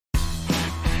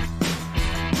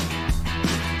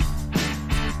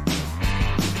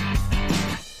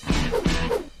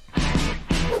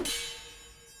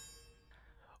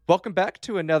Welcome back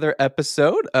to another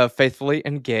episode of Faithfully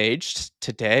Engaged.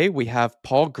 Today we have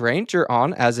Paul Granger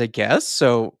on as a guest.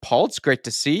 So, Paul, it's great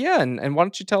to see you. And why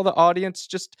don't you tell the audience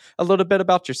just a little bit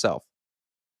about yourself?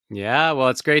 Yeah, well,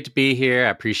 it's great to be here. I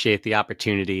appreciate the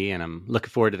opportunity and I'm looking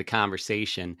forward to the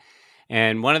conversation.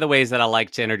 And one of the ways that I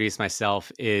like to introduce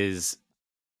myself is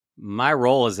my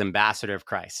role as ambassador of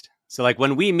Christ. So, like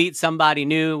when we meet somebody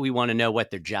new, we want to know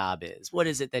what their job is. What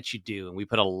is it that you do? And we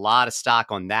put a lot of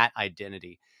stock on that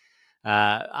identity.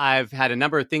 I've had a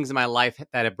number of things in my life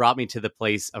that have brought me to the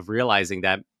place of realizing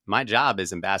that my job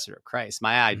is ambassador of Christ.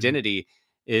 My Mhm. identity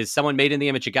is someone made in the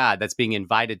image of God that's being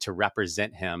invited to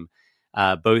represent him,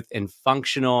 both in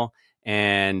functional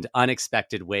and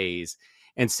unexpected ways.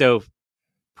 And so,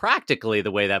 practically, the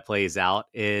way that plays out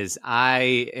is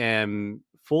I am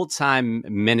full time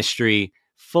ministry,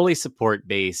 fully support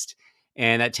based.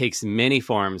 And that takes many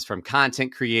forms from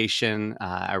content creation.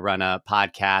 I run a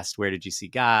podcast, Where Did You See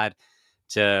God?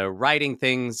 To writing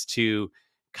things, to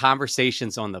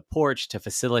conversations on the porch, to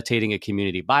facilitating a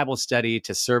community Bible study,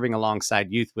 to serving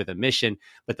alongside youth with a mission.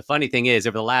 But the funny thing is,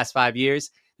 over the last 5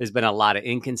 years, there's been a lot of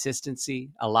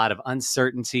inconsistency, a lot of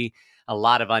uncertainty, a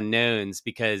lot of unknowns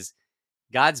because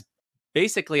God's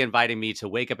basically inviting me to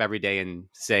wake up every day and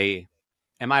say,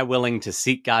 am I willing to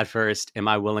seek God first? Am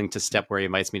I willing to step where he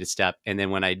invites me to step? And then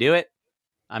when I do it,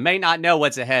 I may not know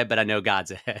what's ahead, but I know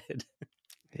God's ahead.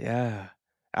 Yeah.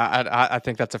 I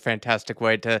think that's a fantastic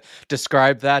way to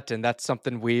describe that. And that's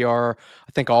something we are,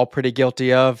 I think, all pretty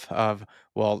guilty of.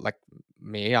 Well, like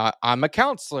me, I'm a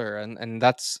counselor, and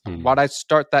that's what Mm, I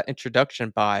start that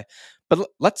introduction by. But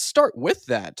let's start with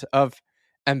that of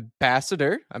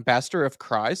ambassador of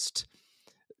Christ.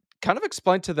 Kind of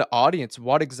explain to the audience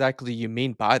what exactly you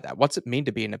mean by that. What's it mean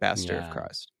to be an ambassador of yeah.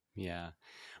 Christ? Yeah.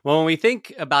 Well, when we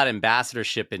think about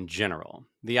ambassadorship in general,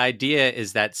 the idea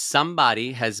is that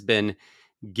somebody has been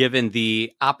given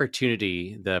the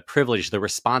opportunity, the privilege, the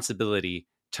responsibility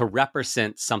to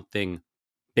represent something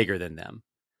bigger than them,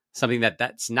 something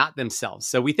that's not themselves.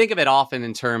 So we think of it often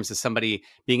in terms of somebody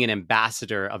being an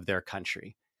ambassador of their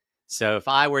country. So if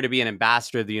I were to be an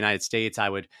ambassador of the United States, I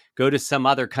would go to some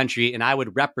other country and I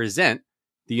would represent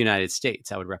the United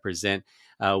States. I would represent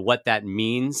what that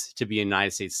means to be a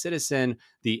United States citizen,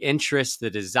 the interests, the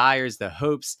desires, the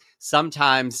hopes.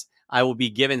 Sometimes I will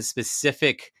be given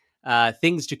specific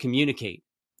things to communicate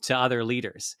to other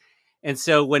leaders. And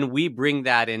so when we bring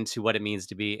that into what it means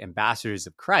to be ambassadors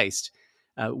of Christ,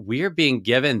 we're being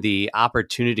given the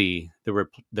opportunity,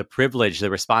 the privilege,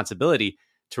 the responsibility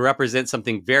to represent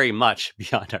something very much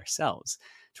beyond ourselves,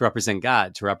 to represent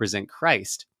God, to represent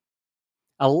Christ.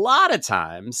 A lot of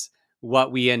times,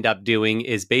 what we end up doing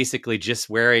is basically just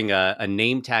wearing a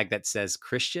name tag that says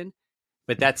Christian,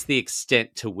 but that's the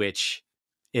extent to which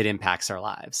it impacts our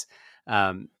lives.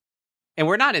 Um, and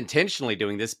we're not intentionally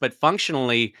doing this, but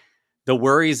functionally, the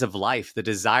worries of life, the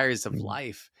desires of Mhm.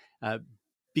 life, uh,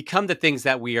 become the things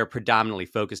that we are predominantly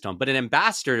focused on. But an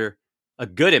ambassador, a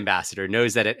good ambassador,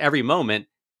 knows that at every moment,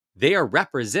 they are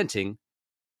representing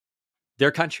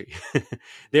their country.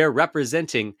 They're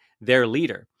representing their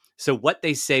leader. So what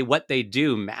they say, what they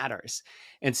do matters.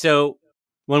 And so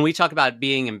when we talk about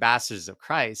being ambassadors of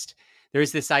Christ,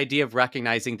 there's this idea of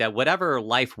recognizing that whatever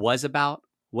life was about,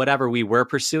 whatever we were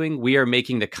pursuing, we are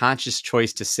making the conscious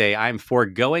choice to say, I'm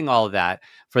foregoing all of that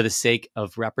for the sake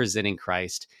of representing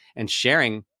Christ and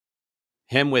sharing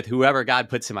him with whoever God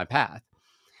puts in my path.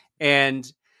 And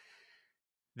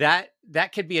that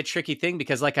could be a tricky thing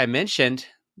because like I mentioned,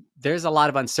 there's a lot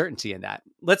of uncertainty in that.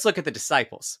 Let's look at the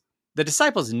disciples. The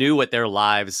disciples knew what their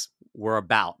lives were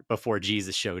about before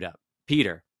Jesus showed up.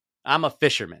 Peter, I'm a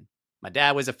fisherman. My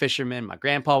dad was a fisherman. My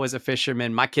grandpa was a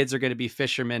fisherman. My kids are going to be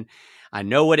fishermen. I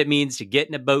know what it means to get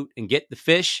in a boat and get the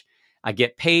fish. I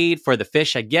get paid for the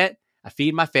fish I get. I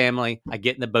feed my family. I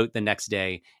get in the boat the next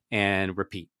day and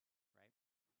repeat.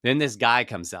 Then this guy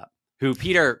comes up who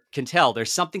Peter can tell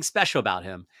there's something special about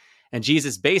him. And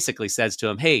Jesus basically says to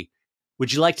him, hey,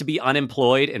 would you like to be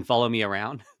unemployed and follow me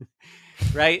around?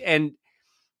 Right. And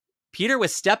Peter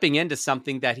was stepping into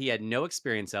something that he had no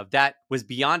experience of that was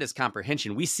beyond his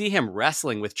comprehension. We see him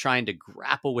wrestling with trying to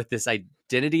grapple with this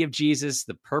identity of Jesus,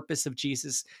 the purpose of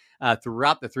Jesus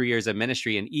throughout the 3 years of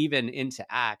ministry and even into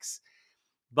Acts.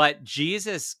 But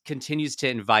Jesus continues to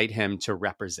invite him to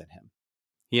represent him.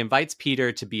 He invites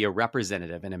Peter to be a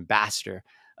representative, an ambassador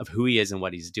of who he is and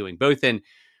what he's doing, both in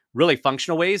really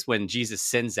functional ways when Jesus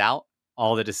sends out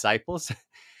all the disciples,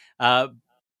 uh,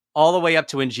 all the way up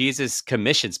to when Jesus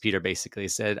commissions Peter, basically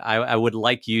said, I would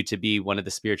like you to be one of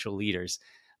the spiritual leaders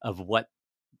of what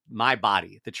my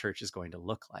body, the church, is going to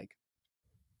look like.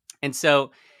 And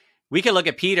so we can look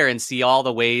at Peter and see all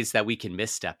the ways that we can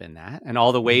misstep in that, and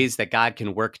all the Mhm. ways that God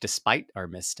can work despite our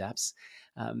missteps.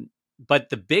 Um, but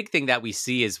the big thing that we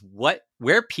see is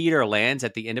where Peter lands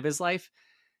at the end of his life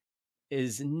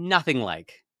is nothing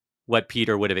like what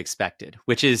Peter would have expected,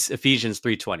 which is Ephesians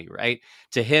 3:20, right?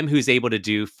 To him who's able to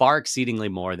do far exceedingly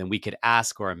more than we could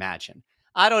ask or imagine.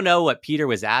 I don't know what Peter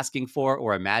was asking for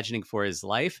or imagining for his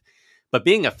life, but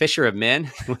being a fisher of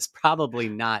men was probably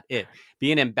not it.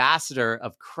 Be an ambassador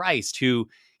of Christ who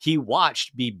he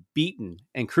watched be beaten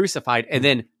and crucified and Mhm.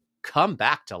 then come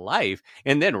back to life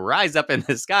and then rise up in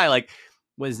the sky, like,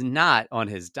 was not on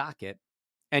his docket.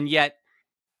 And yet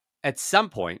at some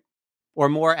point, or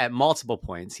more at multiple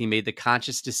points, he made the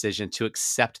conscious decision to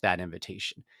accept that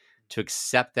invitation, to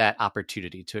accept that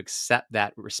opportunity, to accept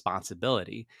that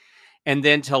responsibility, and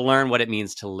then to learn what it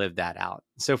means to live that out.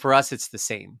 So for us, it's the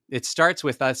same. It starts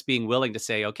with us being willing to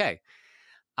say, okay,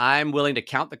 I'm willing to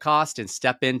count the cost and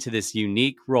step into this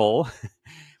unique role.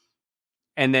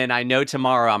 And then I know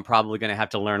tomorrow I'm probably going to have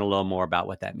to learn a little more about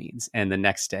what that means. And the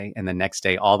next day, and the next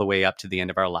day, all the way up to the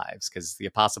end of our lives. Because the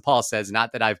Apostle Paul says,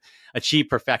 not that I've achieved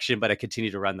perfection, but I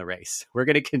continue to run the race. We're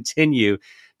going to continue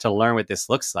to learn what this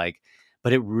looks like.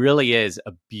 But it really is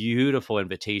a beautiful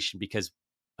invitation because,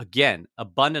 again,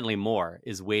 abundantly more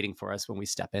is waiting for us when we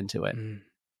step into it. Mm.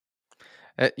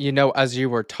 As you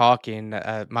were talking,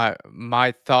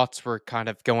 my thoughts were kind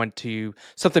of going to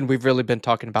something we've really been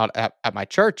talking about at my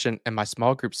church and my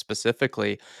small group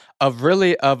specifically,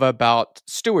 of about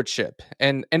stewardship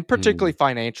and particularly Mm,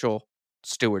 financial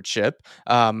stewardship,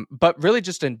 but really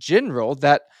just in general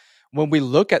that when we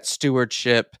look at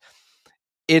stewardship,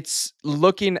 it's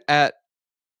looking at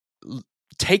l-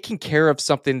 taking care of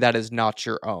something that is not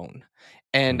your own,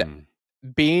 and mm,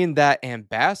 being that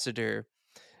ambassador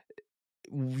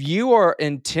you are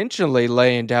intentionally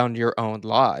laying down your own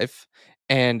life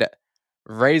and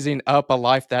raising up a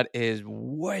life that is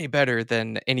way better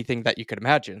than anything that you could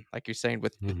imagine, like you're saying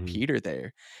with mhm, Peter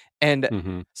there. And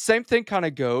mhm, same thing kind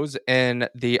of goes in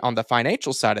the on the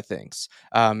financial side of things.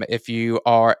 If you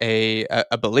are a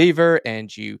believer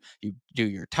and you do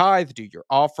your tithe, do your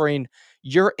offering,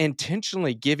 you're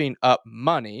intentionally giving up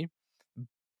money,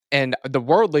 and the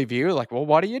worldly view, like, well,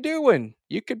 what are you doing?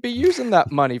 You could be using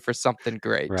that money for something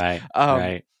great. right, Um,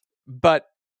 right. but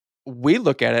we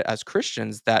look at it as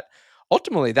Christians that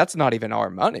ultimately that's not even our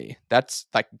money. That's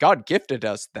like God gifted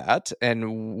us that,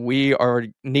 and we are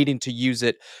needing to use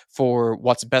it for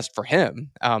what's best for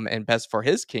Him, and best for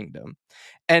His kingdom.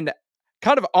 And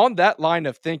kind of on that line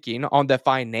of thinking, on the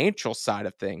financial side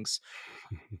of things,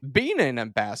 being an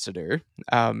ambassador,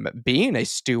 being a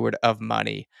steward of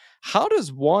money, how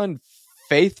does one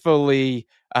faithfully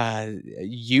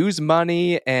use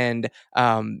money and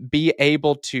be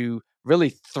able to really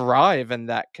thrive in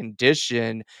that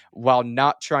condition while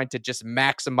not trying to just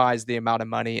maximize the amount of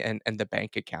money in the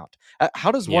bank account?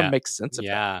 How does one Yeah, make sense of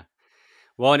that? yeah.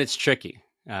 Well, and it's tricky.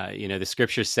 The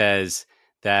scripture says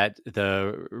that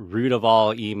the root of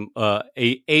all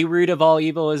a root of all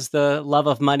evil is the love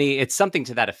of money. It's something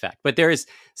to that effect. But there is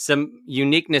some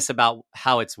uniqueness about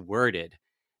how it's worded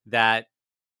that,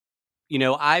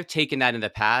 I've taken that in the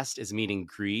past as meaning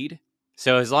greed.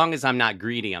 So as long as I'm not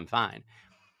greedy, I'm fine.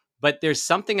 But there's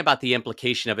something about the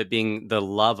implication of it being the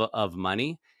love of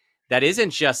money that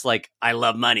isn't just like, I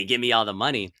love money, give me all the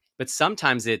money. But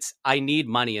sometimes it's, I need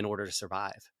money in order to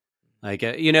survive. Like,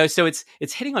 so it's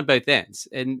hitting on both ends.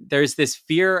 And there's this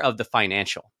fear of the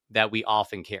financial that we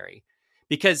often carry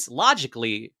because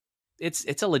logically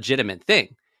it's a legitimate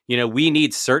thing. We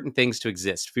need certain things to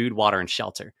exist: food, water, and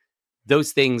shelter.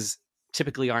 Those things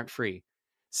typically aren't free.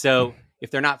 So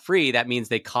if they're not free, that means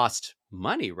they cost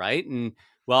money, right? And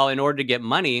well, in order to get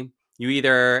money, you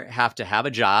either have to have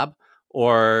a job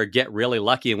or get really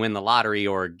lucky and win the lottery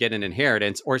or get an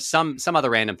inheritance or some other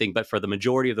random thing. But for the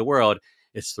majority of the world,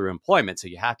 it's through employment. So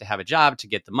you have to have a job to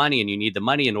get the money and you need the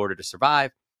money in order to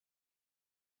survive.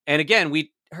 And again,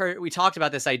 we talked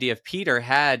about this idea of Peter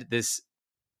had this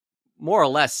more or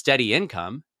less steady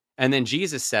income. And then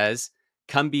Jesus says,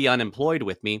 come be unemployed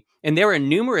with me. And there are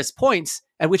numerous points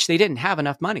at which they didn't have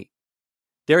enough money.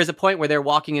 There is a point where they're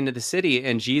walking into the city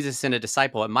and Jesus and a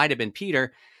disciple, it might have been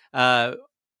Peter, uh,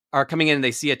 are coming in and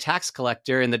they see a tax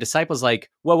collector and the disciples like,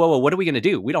 whoa, whoa, whoa, what are we going to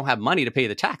do? We don't have money to pay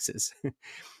the taxes.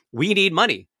 We need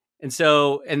money. And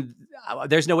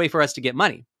there's no way for us to get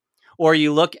money. Or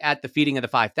you look at the feeding of the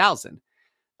 5,000.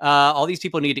 All these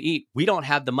people need to eat. We don't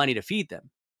have the money to feed them.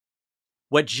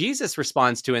 What Jesus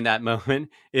responds to in that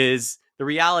moment is the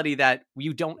reality that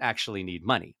you don't actually need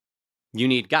money. You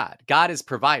need God. God is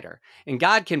provider, and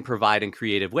God can provide in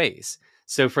creative ways.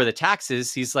 So for the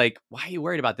taxes, he's like, why are you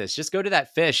worried about this? Just go to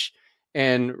that fish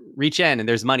and reach in and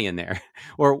there's money in there.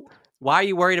 Or why are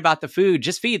you worried about the food?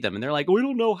 Just feed them. And they're like, we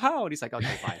don't know how. And he's like,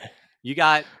 okay, fine. You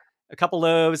got a couple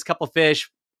loaves, a couple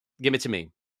fish, give it to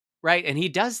me. Right. And he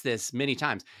does this many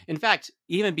times. In fact,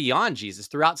 even beyond Jesus,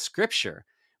 throughout scripture,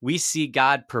 we see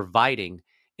God providing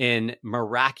in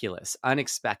miraculous,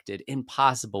 unexpected,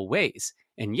 impossible ways.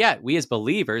 And yet we as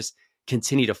believers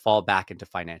continue to fall back into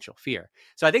financial fear.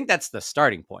 So I think that's the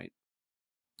starting point.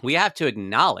 We have to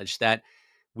acknowledge that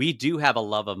we do have a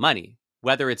love of money,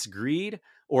 whether it's greed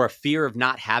or a fear of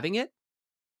not having it.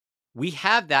 We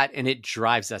have that and it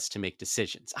drives us to make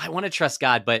decisions. I want to trust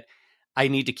God, but I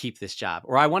need to keep this job.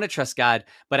 Or I want to trust God,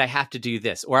 but I have to do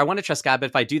this. Or I want to trust God, but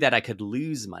if I do that, I could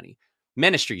lose money.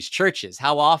 Ministries, churches,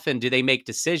 how often do they make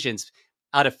decisions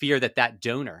out of fear that that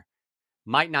donor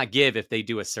might not give if they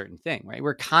do a certain thing, right?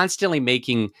 We're constantly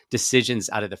making decisions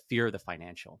out of the fear of the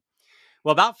financial.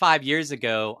 Well, about 5 years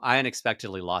ago, I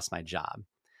unexpectedly lost my job.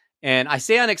 And I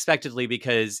say unexpectedly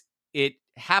because it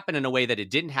happened in a way that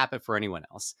it didn't happen for anyone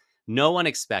else. No one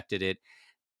expected it,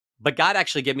 but God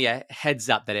actually gave me a heads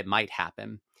up that it might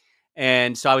happen.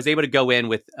 And so I was able to go in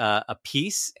with a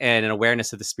peace and an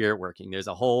awareness of the Spirit working. There's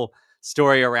a whole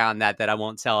story around that I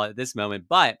won't tell at this moment.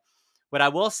 But what I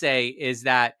will say is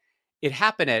that it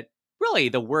happened at really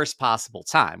the worst possible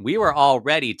time. We were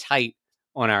already tight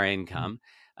on our income.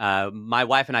 My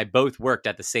wife and I both worked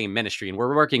at the same ministry, and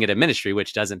we're working at a ministry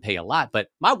which doesn't pay a lot. But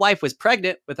my wife was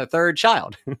pregnant with a third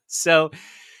child. So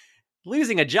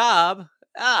losing a job,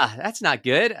 that's not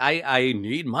good. I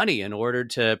need money in order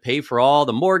to pay for all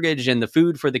the mortgage and the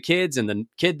food for the kids and the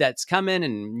kid that's coming,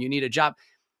 and you need a job.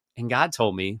 And God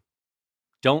told me,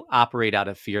 don't operate out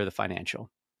of fear of the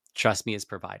financial. Trust me as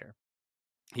provider.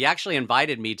 He actually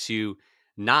invited me to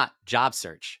not job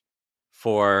search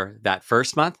for that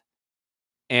first month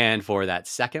and for that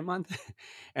second month.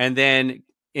 And then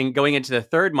in going into the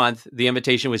third month, the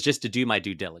invitation was just to do my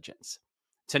due diligence,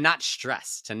 to not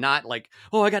stress, to not like,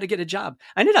 oh, I got to get a job.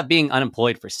 I ended up being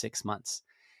unemployed for 6 months.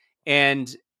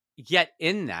 And yet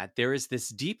in that, there is this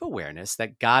deep awareness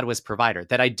that God was provider,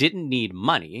 that I didn't need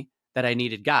money, that I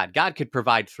needed God. God could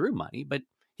provide through money, but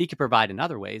he could provide in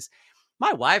other ways.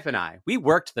 My wife and I, we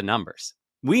worked the numbers.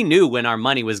 We knew when our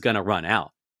money was going to run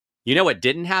out. You know what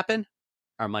didn't happen?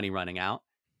 Our money running out.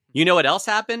 You know what else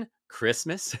happened?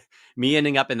 Christmas, me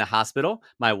ending up in the hospital,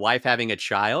 my wife having a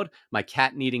child, my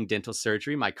cat needing dental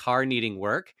surgery, my car needing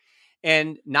work.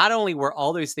 And not only were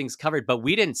all those things covered, but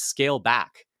we didn't scale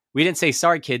back. We didn't say,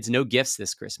 sorry, kids, no gifts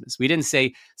this Christmas. We didn't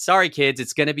say, sorry, kids,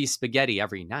 it's going to be spaghetti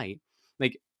every night.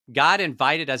 Like God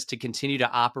invited us to continue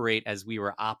to operate as we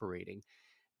were operating,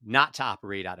 not to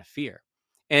operate out of fear.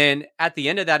 And at the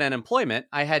end of that unemployment,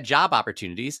 I had job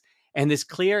opportunities and this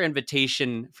clear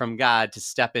invitation from God to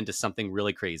step into something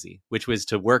really crazy, which was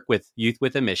to work with Youth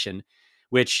with a Mission,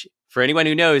 which for anyone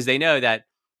who knows, they know that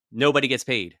nobody gets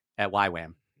paid at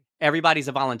YWAM. Everybody's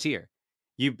a volunteer.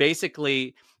 You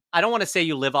basically, I don't want to say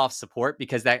you live off support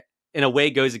because that in a way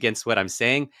goes against what I'm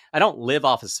saying. I don't live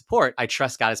off of support. I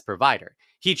trust God as provider.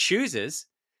 He chooses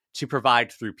to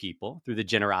provide through people, through the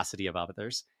generosity of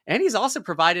others. And he's also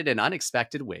provided in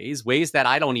unexpected ways, ways that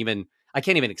I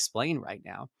can't even explain right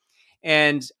now.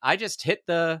 And I just hit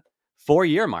the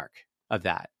 4-year mark of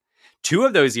that. 2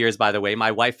 of those years, by the way, my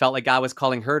wife felt like God was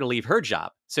calling her to leave her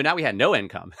job. So now we had no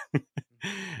income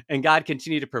and God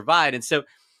continued to provide. And so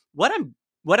what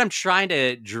I'm trying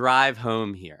to drive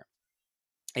home here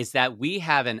is that we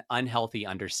have an unhealthy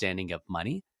understanding of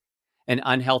money, an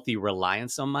unhealthy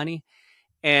reliance on money.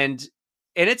 And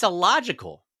it's a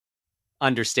logical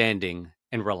understanding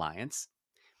and reliance.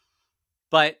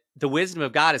 But the wisdom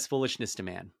of God is foolishness to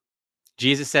man.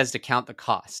 Jesus says to count the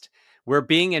cost. We're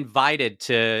being invited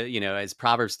to, as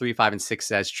Proverbs 3, 5, and 6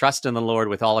 says, trust in the Lord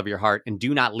with all of your heart and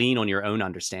do not lean on your own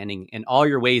understanding. In all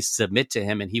your ways, submit to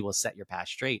him and he will set your path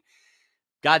straight.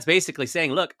 God's basically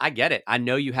saying, look, I get it. I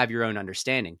know you have your own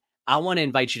understanding. I want to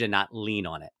invite you to not lean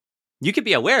on it. You could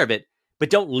be aware of it,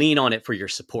 but don't lean on it for your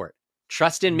support.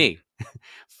 Trust in me.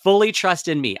 Fully trust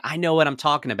in me. I know what I'm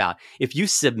talking about. If you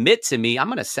submit to me, I'm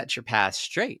going to set your path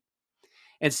straight.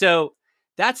 And so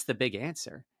that's the big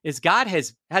answer is God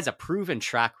has a proven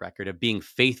track record of being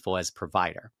faithful as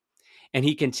provider. And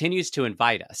he continues to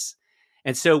invite us.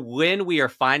 And so when we are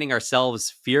finding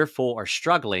ourselves fearful or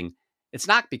struggling, it's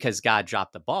not because God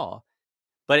dropped the ball,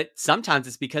 but sometimes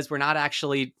it's because we're not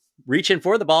actually reaching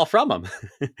for the ball from him.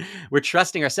 We're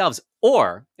trusting ourselves.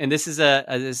 Or, and this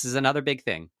is another big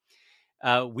thing,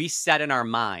 we set in our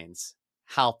minds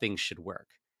how things should work.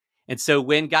 And so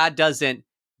when God doesn't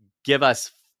give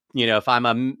us, if I'm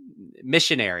a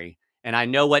missionary and I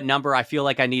know what number I feel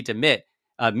like I need to meet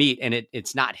and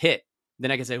it's not hit, then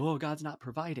I can say, oh, God's not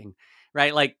providing.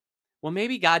 right? Like, well,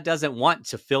 maybe God doesn't want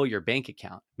to fill your bank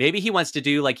account. Maybe he wants to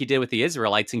do like he did with the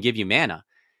Israelites and give you manna.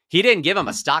 He didn't give them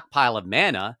a stockpile of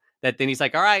manna that then he's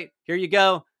like, all right, here you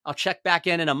go. I'll check back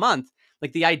in a month.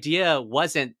 Like the idea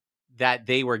wasn't that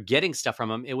they were getting stuff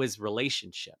from him, it was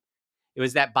relationship. It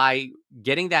was that by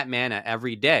getting that manna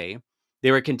every day,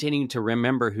 they were continuing to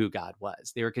remember who God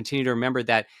was. They were continuing to remember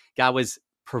that God was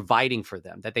providing for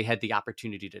them, that they had the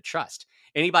opportunity to trust.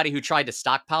 Anybody who tried to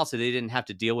stockpile so they didn't have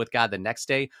to deal with God the next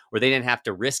day, or they didn't have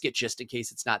to risk it just in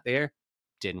case it's not there,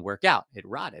 didn't work out. It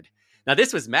rotted. Now,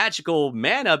 this was magical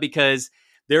manna because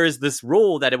there is this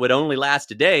rule that it would only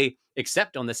last a day,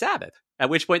 except on the Sabbath, at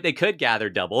which point they could gather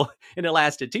double, and it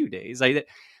lasted 2 days. Like,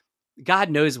 God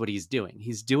knows what he's doing.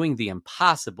 He's doing the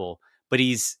impossible, but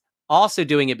he's also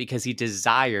doing it because he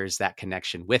desires that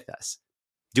connection with us.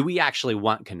 Do we actually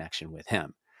want connection with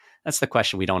him? That's the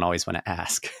question we don't always want to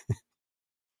ask.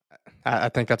 I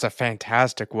think that's a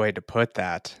fantastic way to put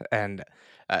that. And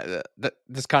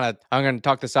this kind of, I'm going to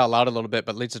talk this out loud a little bit,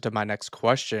 but leads to my next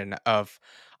question of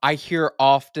I hear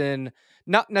often,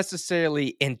 not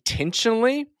necessarily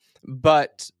intentionally,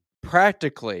 but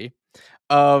practically,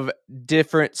 of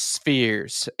different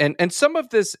spheres. And some of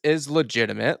this is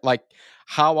legitimate, like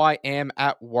how I am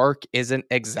at work isn't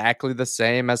exactly the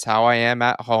same as how I am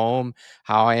at home.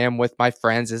 How I am with my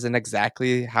friends isn't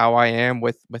exactly how I am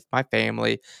with my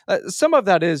family. Some of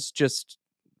that is just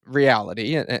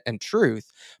reality and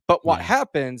truth. But what Yeah.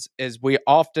 happens is we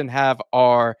often have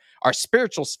our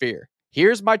spiritual sphere.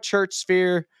 Here's my church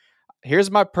sphere, here's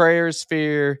my prayer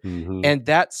sphere, Mm-hmm. and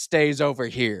that stays over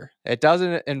here. It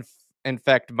doesn't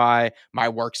infect my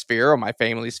work sphere or my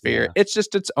family sphere. Yeah. It's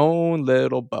just its own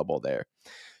little bubble there.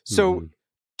 So Mm-hmm.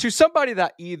 to somebody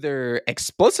that either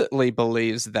explicitly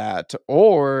believes that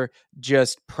or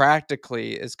just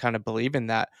practically is kind of believing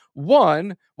that,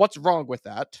 one, what's wrong with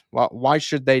that? Why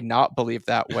should they not believe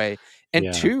that way? And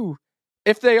Yeah. two,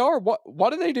 if they are, what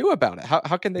do they do about it?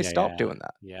 How can they Yeah. stop Yeah. doing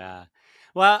that? Yeah.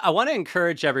 Well, I want to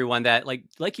encourage everyone that,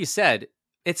 like you said,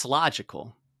 it's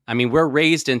logical. I mean, we're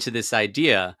raised into this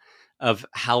idea of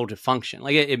how to function.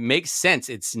 Like it makes sense.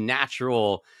 It's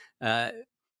natural. Uh,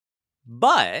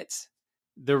 But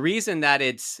the reason that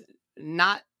it's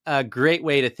not a great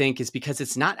way to think is because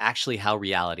it's not actually how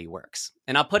reality works.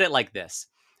 And I'll put it like this.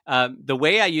 The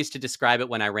way I used to describe it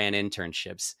when I ran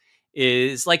internships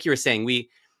is like you were saying,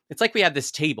 it's like we have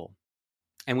this table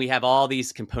and we have all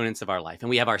these components of our life and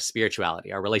we have our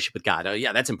spirituality, our relationship with God. Oh,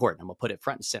 yeah, that's important. And we'll put it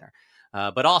front and center.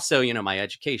 But also, my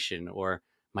education or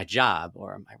my job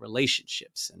or my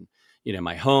relationships and,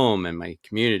 my home and my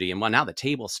community. And well, now the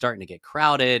table's starting to get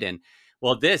crowded. And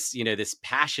well, this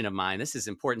passion of mine, this is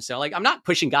important. So like, I'm not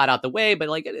pushing God out the way, but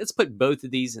like, let's put both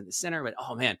of these in the center. But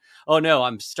oh man, oh no,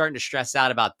 I'm starting to stress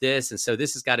out about this. And so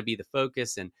this has got to be the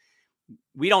focus. And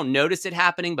we don't notice it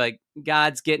happening, but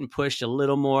God's getting pushed a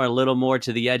little more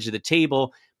to the edge of the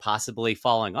table, possibly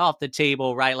falling off the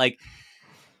table, right? Like,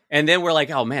 and then we're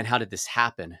like, oh man, how did this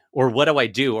happen? Or what do I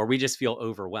do? Or we just feel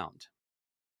overwhelmed.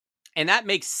 And that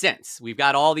makes sense. We've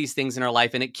got all these things in our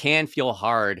life, and it can feel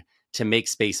hard to make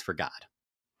space for God.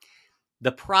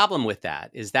 The problem with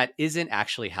that is that isn't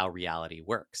actually how reality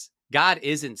works. God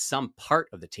isn't some part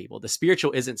of the table. The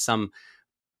spiritual isn't some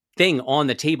thing on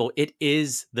the table. It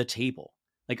is the table.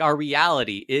 Like our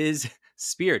reality is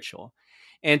spiritual.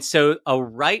 And so a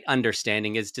right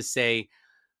understanding is to say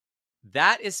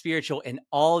that is spiritual and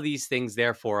all these things,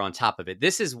 therefore, on top of it.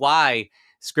 This is why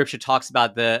scripture talks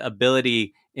about the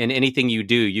ability in anything you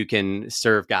do, you can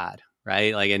serve God,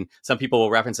 right? Like, and some people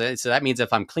will reference it. So that means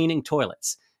if I'm cleaning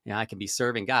toilets, I can be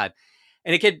serving God.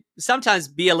 And it could sometimes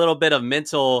be a little bit of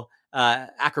mental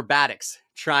acrobatics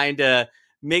trying to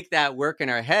make that work in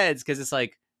our heads because it's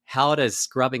like, how does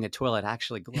scrubbing a toilet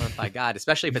actually glorify God,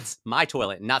 especially if it's my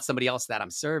toilet and not somebody else that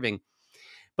I'm serving?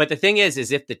 But the thing is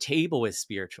if the table is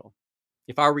spiritual,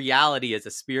 if our reality is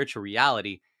a spiritual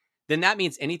reality, then that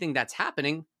means anything that's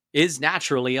happening is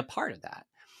naturally a part of that.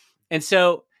 And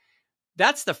so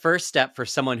that's the first step for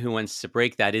someone who wants to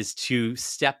break that, is to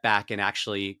step back and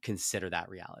actually consider that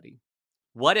reality.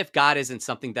 What if God isn't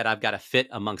something that I've got to fit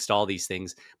amongst all these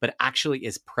things, but actually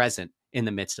is present in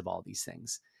the midst of all these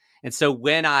things? And so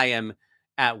when I am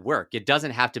at work, it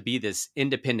doesn't have to be this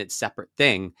independent, separate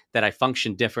thing that I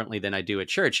function differently than I do at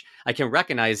church. I can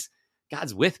recognize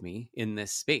God's with me in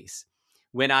this space.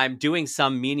 When I'm doing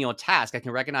some menial task, I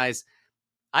can recognize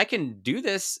I can do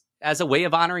this as a way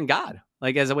of honoring God,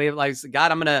 like as a way of like,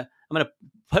 God, I'm gonna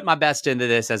put my best into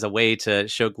this as a way to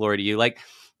show glory to you. Like,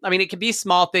 I mean, it can be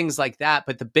small things like that,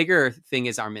 but the bigger thing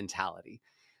is our mentality.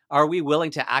 Are we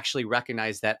willing to actually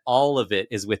recognize that all of it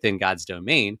is within God's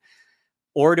domain?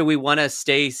 Or do we want to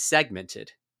stay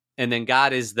segmented? And then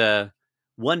God is the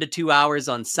 1 to 2 hours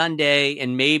on Sunday.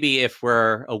 And maybe if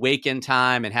we're awake in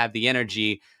time and have the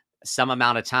energy, some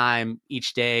amount of time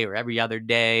each day or every other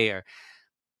day, or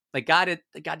like God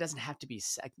doesn't have to be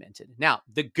segmented. Now,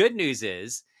 the good news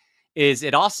is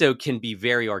it also can be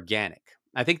very organic.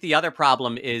 I think the other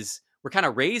problem is we're kind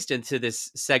of raised into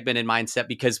this segmented mindset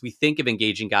because we think of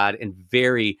engaging God in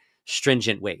very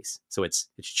stringent ways. So it's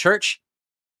church,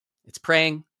 it's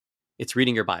praying, it's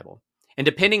reading your Bible. And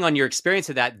depending on your experience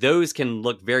of that, those can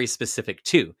look very specific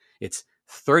too. It's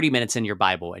 30 minutes in your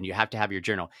Bible and you have to have your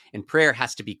journal. And prayer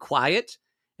has to be quiet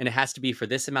and it has to be for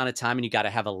this amount of time and you got to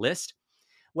have a list.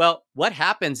 Well, what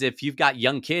happens if you've got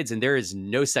young kids and there is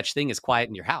no such thing as quiet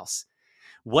in your house?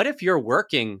 What if you're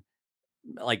working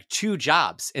like 2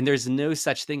 jobs and there's no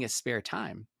such thing as spare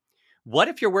time? What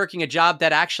if you're working a job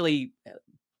that actually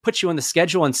puts you on the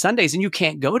schedule on Sundays and you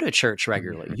can't go to church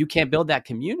regularly? You can't build that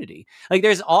community. Like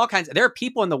there are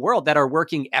people in the world that are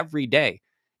working every day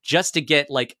just to get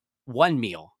like one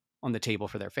meal on the table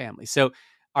for their family. So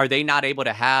are they not able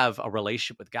to have a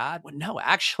relationship with God? Well, no,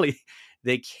 actually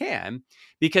they can,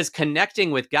 because connecting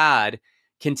with God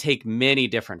can take many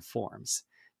different forms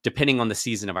depending on the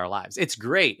season of our lives. It's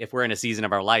great if we're in a season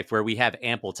of our life where we have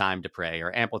ample time to pray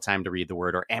or ample time to read the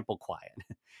word or ample quiet.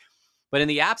 But in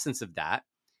the absence of that,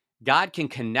 God can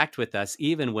connect with us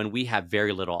even when we have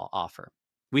very little to offer.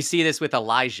 We see this with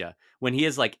Elijah when he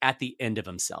is like at the end of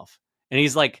himself. And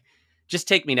he's like, just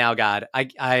take me now, God. I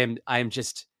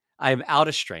am out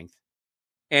of strength.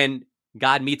 And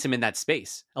God meets him in that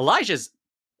space. Elijah's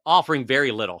offering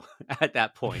very little at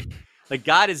that point. Like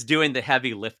God is doing the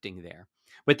heavy lifting there,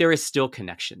 but there is still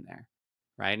connection there,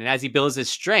 right? And as he builds his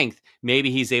strength,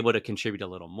 maybe he's able to contribute a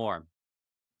little more.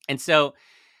 And so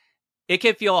it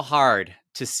can feel hard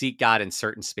to seek God in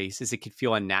certain spaces. It can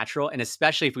feel unnatural. And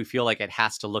especially if we feel like it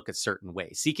has to look a certain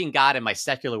way. Seeking God in my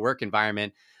secular work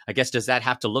environment, I guess, does that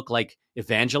have to look like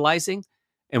evangelizing?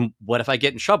 And what if I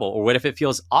get in trouble? Or what if it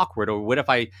feels awkward? Or what if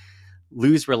I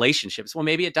lose relationships? Well,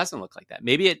 maybe it doesn't look like that.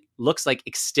 Maybe it looks like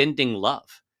extending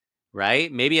love,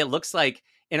 right? Maybe it looks like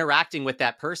interacting with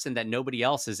that person that nobody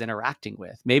else is interacting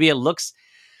with. Maybe it looks,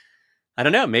 I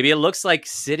don't know, maybe it looks like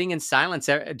sitting in silence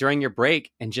during your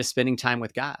break and just spending time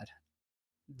with God.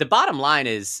 The bottom line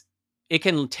is it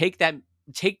can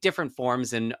take different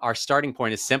forms. And our starting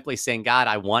point is simply saying, God,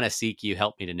 I want to seek you.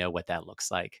 Help me to know what that looks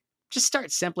like. Just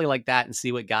start simply like that and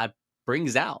see what God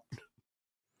brings out.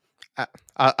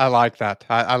 I like that.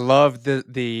 I love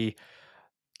the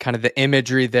kind of the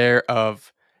imagery there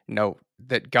of,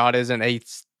 that God isn't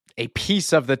a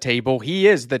piece of the table. He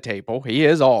is the table. He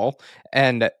is all.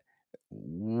 And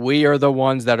we are the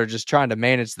ones that are just trying to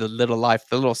manage the little life,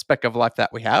 the little speck of life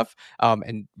that we have,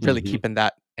 and really Mm-hmm. keeping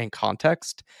that in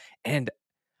context. And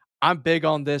I'm big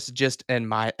on this just in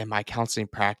my counseling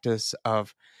practice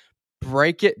of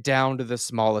break it down to the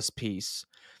smallest piece.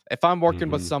 If I'm working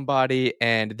with Mm-hmm. somebody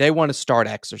and they want to start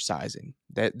exercising,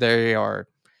 they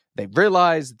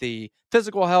realize the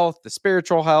physical health, the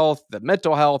spiritual health, the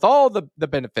mental health, all the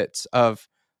benefits of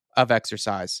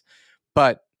exercise.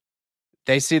 But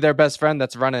they see their best friend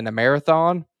that's running a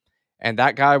marathon and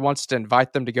that guy wants to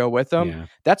invite them to go with them. Yeah.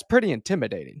 That's pretty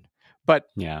intimidating. But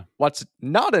Yeah. what's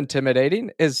not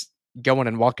intimidating is going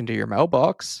and walking to your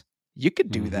mailbox. You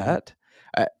could do Mm-hmm. that.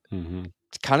 Uh, Mm-hmm.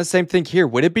 Kind of same thing here.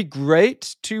 Would it be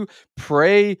great to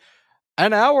pray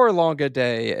an hour long a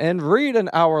day and read an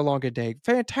hour long a day?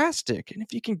 Fantastic. And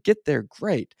if you can get there,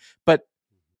 great. But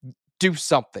do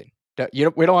something.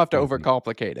 We don't have to Mm-hmm.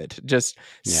 overcomplicate it. Just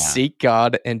Yeah. seek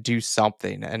God and do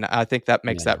something. And I think that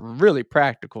makes that Yeah. really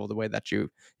practical the way that you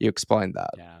explained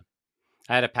that. Yeah.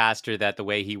 I had a pastor that the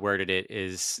way he worded it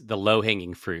is the low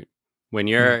hanging fruit. When Mm,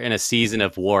 you're in a season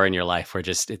of war in your life where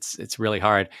just it's really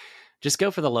hard, just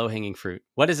go for the low hanging fruit.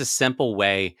 What is a simple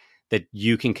way that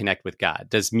you can connect with God?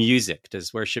 Does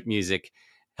worship music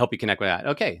help you connect with God?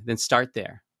 Okay, then start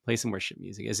there. Play some worship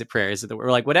music. Is it prayer? Is it the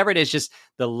or like whatever it is, just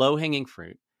the low hanging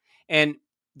fruit. And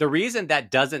the reason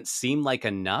that doesn't seem like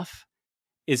enough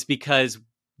is because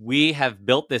we have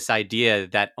built this idea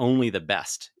that only the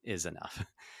best is enough.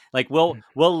 Like mm,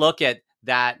 we'll look at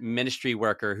that ministry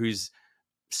worker who's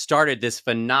started this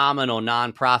phenomenal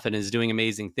nonprofit and is doing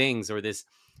amazing things, or this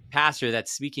pastor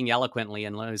that's speaking eloquently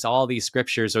and knows all these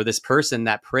scriptures, or this person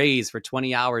that prays for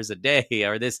 20 hours a day,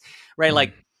 or this, right? mm,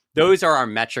 Like those are our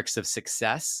metrics of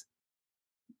success.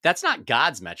 That's not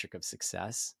God's metric of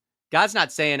success. God's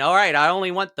not saying, all right, I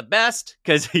only want the best,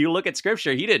 because you look at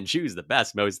scripture, he didn't choose the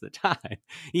best most of the time.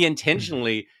 He mm,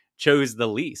 intentionally chose the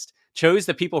least, chose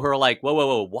the people who are like, whoa, whoa,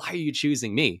 whoa, why are you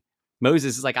choosing me?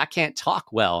 Moses is like, I can't talk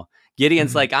well.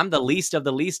 Gideon's Mhm. like, I'm the least of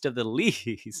the least of the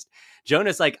least.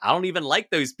 Jonah's like, I don't even like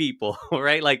those people,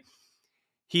 right? Like,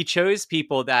 he chose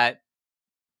people that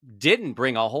didn't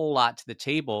bring a whole lot to the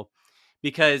table,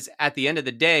 because at the end of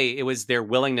the day, it was their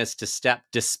willingness to step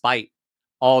despite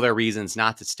all their reasons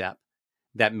not to step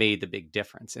that made the big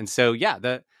difference. And so, yeah,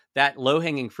 that low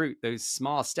hanging fruit, those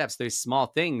small steps, those small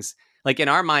things, like in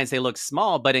our minds, they look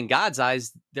small, but in God's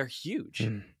eyes, they're huge,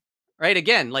 Mm. right?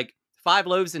 Again, like 5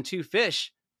 loaves and 2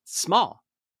 fish, small.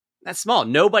 That's small.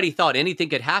 Nobody thought anything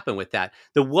could happen with that.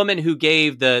 The woman who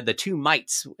gave the 2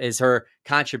 mites as her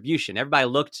contribution, everybody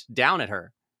looked down at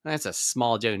her. That's a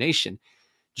small donation.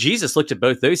 Jesus looked at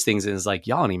both those things and is like,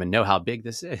 y'all don't even know how big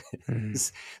this Mm.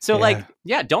 is. So, Yeah. like,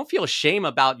 yeah, don't feel shame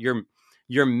about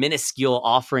your minuscule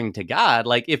offering to God.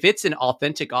 Like, if it's an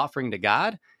authentic offering to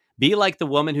God, be like the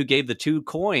woman who gave the 2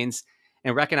 coins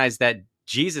and recognize that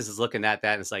Jesus is looking at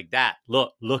that and it's like, that,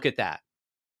 look at that.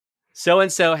 So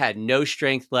and so had no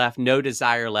strength left, no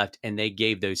desire left, and they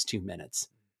gave those 2 minutes,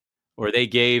 or they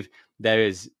gave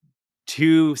those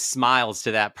 2 smiles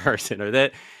to that person, or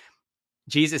that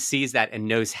Jesus sees that and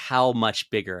knows how much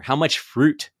bigger, how much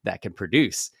fruit that can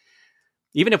produce.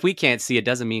 Even if we can't see it,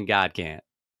 doesn't mean God can't.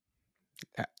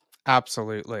 A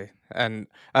Absolutely, and,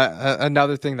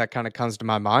 another thing that kinda comes to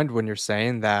my mind when you're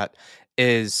saying that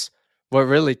is well,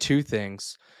 really 2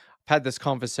 things. I've had this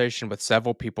conversation with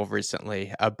several people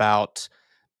recently about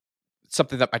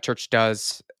something that my church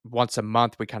does once a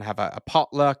month. We kinda have a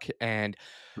potluck, and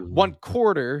one Mhm.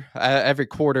 quarter, every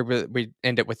quarter, we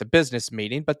end it with a business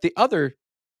meeting, but the other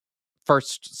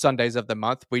first Sundays of the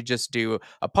month, we just do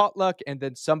a potluck, and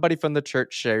then somebody from the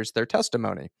church shares their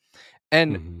testimony,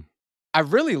 and Mhm. I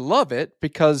really love it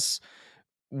because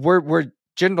we're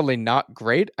generally not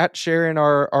great at sharing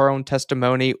our own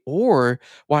testimony, or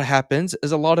what happens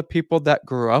is a lot of people that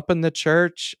grew up in the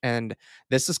church, and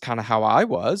this is kind of how I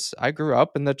was. I grew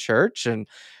up in the church, and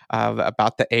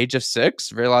about the age of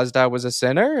 6 realized I was a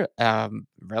sinner,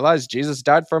 realized Jesus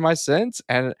died for my sins,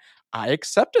 and I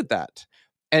accepted that.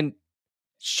 And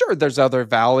sure, there's other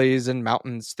valleys and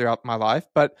mountains throughout my life,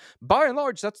 but by and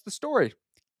large, that's the story.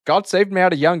 God saved me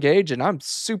at a young age, and I'm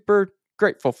super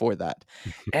grateful for that.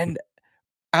 And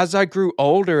as I grew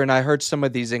older and I heard some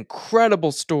of these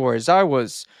incredible stories, I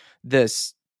was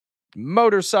this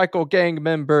motorcycle gang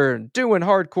member and doing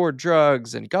hardcore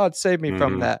drugs, and God saved me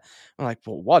from Mhm. that. I'm like,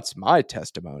 well, what's my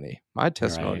testimony? My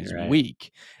testimony Right, is right.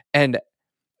 weak. And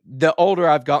the older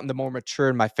I've gotten, the more mature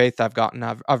in my faith I've gotten.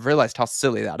 I've realized how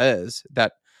silly that is.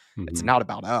 That it's Mhm. not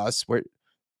about us. We're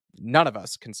none of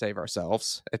us can save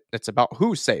ourselves. It's about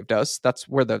who saved us. That's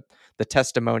where the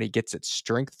testimony gets its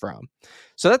strength from.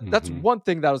 So that's Mhm. one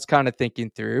thing that I was kind of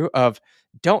thinking through of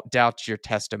don't doubt your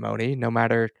testimony, no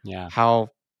matter Yeah.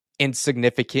 how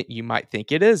insignificant you might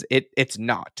think it is. It's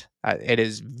not. It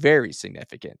is very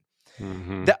significant.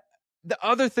 Mhm. The the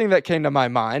other thing that came to my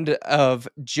mind of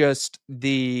just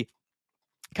the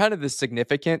kind of the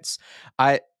significance,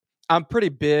 I I'm pretty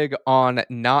big on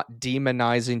not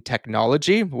demonizing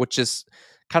technology, which is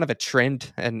kind of a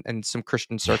trend in some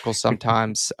Christian circles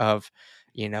sometimes of,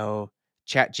 you know,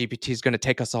 chat GPT is going to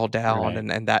take us all down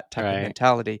Right, and that type of right.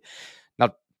 mentality.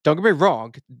 Now, don't get me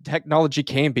wrong, technology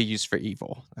can be used for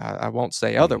evil. I won't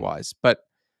say Mhm. otherwise, but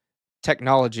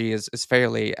technology is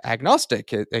fairly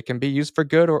agnostic. It can be used for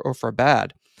good or for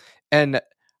bad. And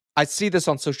I see this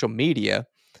on social media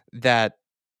that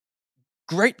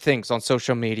great things on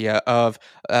social media of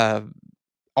uh,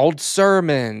 old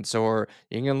sermons, or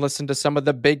you can listen to some of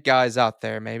the big guys out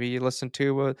there. Maybe you listen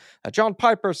to a John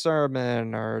Piper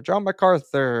sermon or John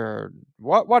MacArthur,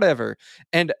 or whatever.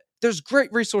 And there's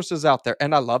great resources out there,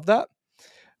 and I love that.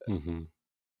 Mhm.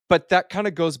 But that kind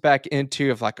of goes back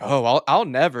into of like, oh, I'll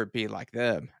never be like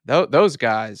them. Those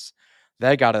guys,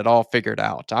 they got it all figured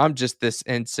out. I'm just this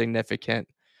insignificant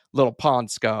little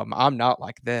pond scum. I'm not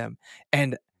like them.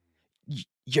 And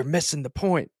you're missing the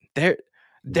point. They're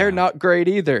Yeah. not great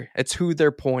either. It's who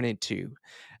they're pointing to.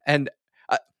 And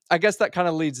I, I guess that kind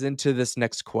of leads into this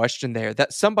next question there.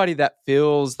 That somebody that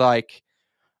feels like,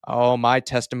 oh, my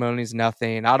testimony is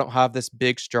nothing. I don't have this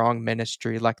big, strong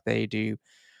ministry like they do.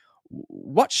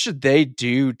 What should they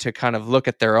do to kind of look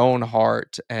at their own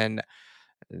heart and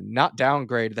not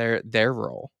downgrade their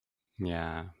role?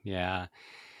 Yeah. Yeah.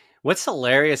 What's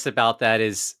hilarious about that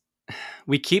is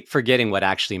we keep forgetting what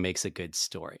actually makes a good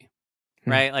story,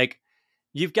 Hmm. right? Like,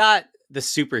 you've got the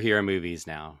superhero movies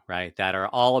now, right? That are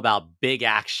all about big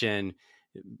action.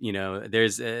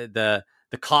 There's the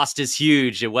cost is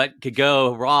huge and what could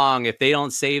go wrong if they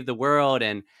don't save the world.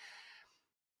 And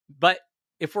but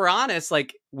if we're honest,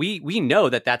 like we know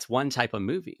that that's one type of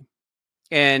movie,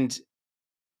 and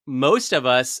most of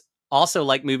us also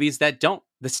like movies that don't,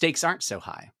 the stakes aren't so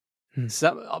high.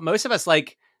 Mm. Most of us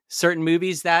like certain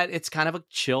movies that it's kind of a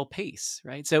chill pace,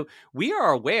 right? So we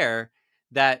are aware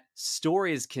that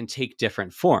stories can take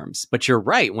different forms. But you're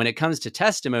right, when it comes to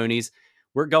testimonies,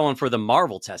 we're going for the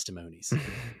Marvel testimonies,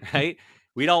 right?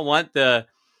 We don't want the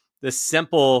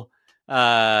simple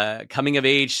coming of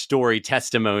age story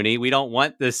testimony. We don't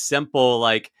want the simple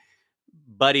like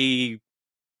buddy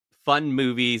fun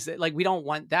movies. Like we don't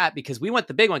want that, because we want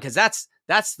the big one, because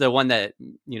that's the one that,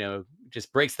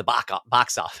 just breaks the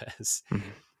box office.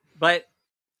 But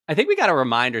I think we got to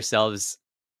remind ourselves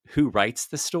who writes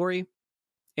the story.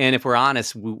 And if we're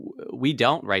honest, we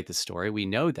don't write the story. We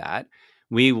know that.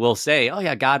 We will say, oh,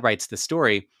 yeah, God writes the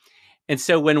story. And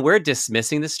so when we're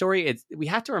dismissing the story, we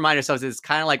have to remind ourselves it's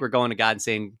kind of like we're going to God and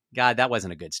saying, God, that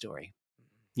wasn't a good story.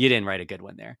 You didn't write a good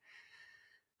one there.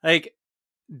 Like,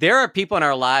 there are people in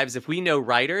our lives, if we know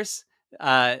writers,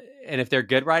 and if they're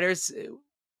good writers,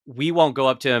 we won't go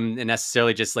up to them and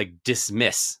necessarily just like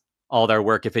dismiss all their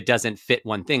work if it doesn't fit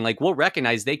one thing. Like, we'll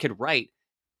recognize they could write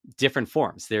different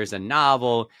forms. There's a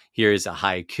novel, here's a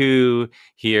haiku,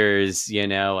 here's,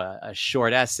 a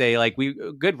short essay. Like,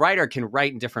 a good writer can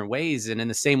write in different ways. And in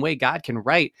the same way, God can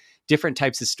write different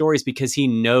types of stories because he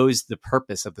knows the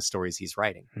purpose of the stories he's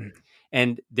writing.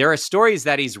 And there are stories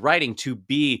that he's writing to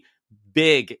be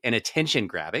big and attention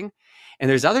grabbing. And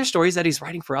there's other stories that he's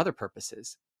writing for other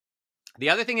purposes. The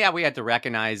other thing that we have to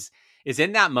recognize is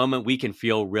in that moment, we can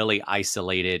feel really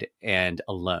isolated and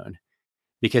alone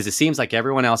because it seems like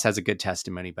everyone else has a good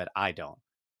testimony, but I don't.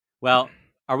 Well,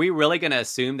 are we really going to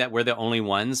assume that we're the only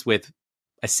ones with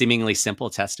a seemingly simple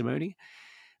testimony?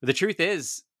 The truth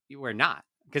is, we're not.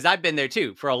 Because I've been there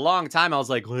too. For a long time, I was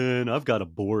like, Glenn, I've got a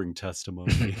boring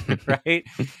testimony, right?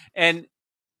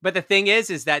 But the thing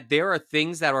is that there are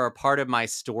things that are a part of my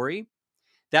story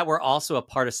that were also a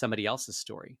part of somebody else's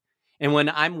story. And when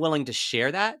I'm willing to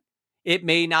share that, it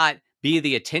may not be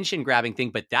the attention grabbing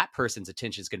thing, but that person's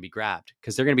attention is going to be grabbed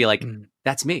because they're going to be like,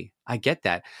 that's me. I get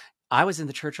that. I was in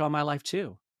the church all my life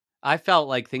too. I felt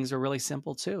like things were really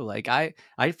simple too. Like I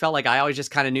felt like I always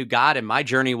just kind of knew God, and my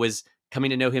journey was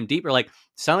coming to know him deeper. Like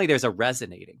suddenly there's a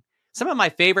resonating. Some of my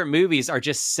favorite movies are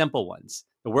just simple ones.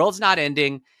 The world's not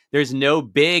ending. There's no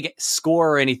big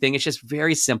score or anything. It's just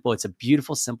very simple. It's a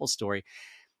beautiful, simple story.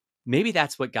 Maybe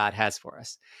that's what God has for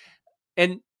us.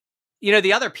 And,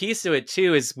 the other piece to it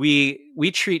too is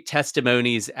we treat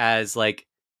testimonies as like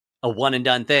a one and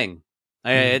done thing.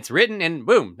 It's written and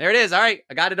boom, there it is. All right,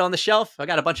 I got it on the shelf. I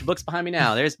got a bunch of books behind me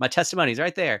now. There's my testimonies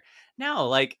right there. No,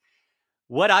 like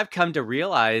what I've come to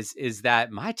realize is that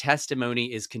my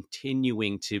testimony is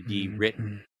continuing to be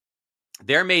written.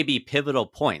 There may be pivotal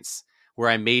points where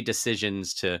I made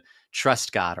decisions to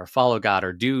trust God or follow God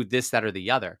or do this, that, or the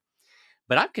other.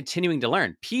 But I'm continuing to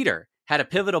learn. Peter had a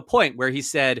pivotal point where he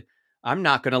said, I'm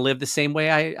not going to live the same way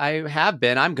I have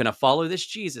been. I'm going to follow this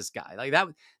Jesus guy. Like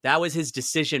that was his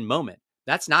decision moment.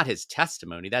 That's not his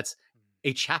testimony. That's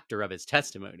a chapter of his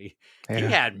testimony. Yeah. He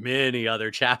had many other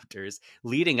chapters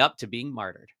leading up to being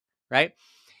martyred, right?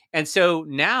 And so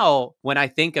now when I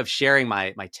think of sharing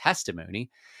my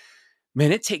testimony,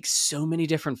 man, it takes so many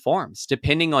different forms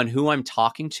depending on who I'm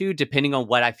talking to, depending on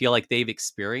what I feel like they've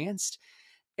experienced.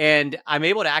 And I'm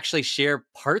able to actually share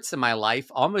parts of my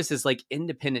life almost as like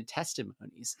independent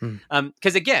testimonies.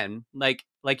 Because again, like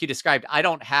you described, I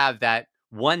don't have that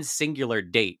one singular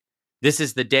date. This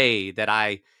is the day that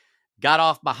I got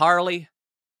off my Harley,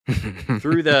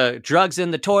 threw the drugs in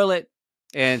the toilet,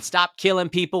 and stopped killing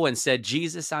people and said,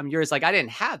 Jesus, I'm yours. Like I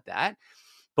didn't have that.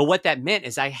 But what that meant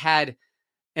is I had,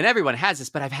 and everyone has this,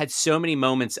 but I've had so many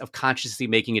moments of consciously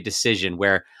making a decision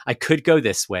where I could go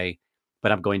this way,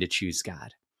 but I'm going to choose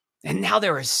God. And now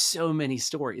there are so many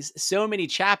stories, so many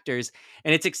chapters,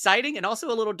 and it's exciting and also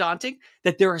a little daunting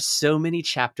that there are so many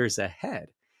chapters ahead.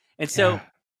 And so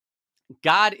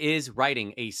God is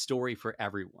writing a story for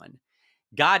everyone.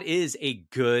 God is a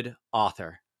good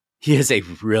author. He is a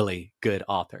really good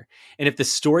author. And if the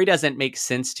story doesn't make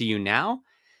sense to you now,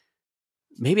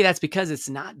 maybe that's because it's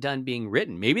not done being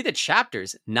written. Maybe the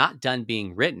chapter's not done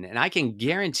being written. And I can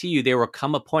guarantee you there will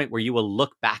come a point where you will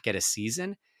look back at a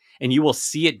season and you will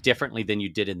see it differently than you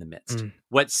did in the midst.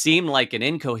 What seemed like an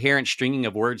incoherent stringing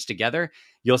of words together,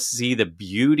 you'll see the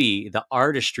beauty, the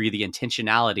artistry, the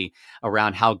intentionality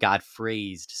around how God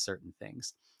phrased certain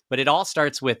things. But it all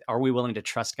starts with, are we willing to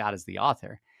trust God as the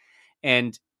author?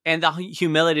 And the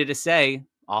humility to say,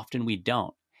 often we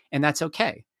don't. And that's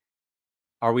okay.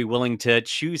 Are we willing to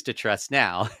choose to trust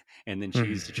now and then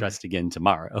choose to trust again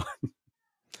tomorrow?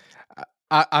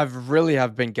 I've really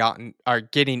have been gotten are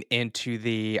getting into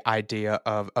the idea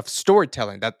of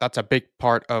storytelling. That's a big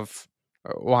part of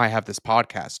why I have this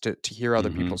podcast to hear other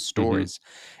Hmm. people's Hmm. stories.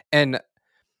 And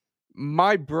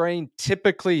my brain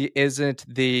typically isn't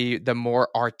the more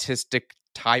artistic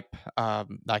type.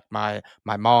 Like my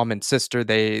mom and sister,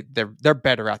 they're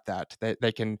better at that.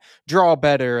 They can draw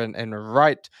better and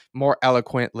write more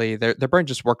eloquently. Their brain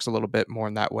just works a little bit more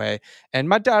in that way. And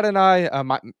my dad and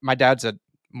I, my dad's a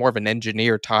more of an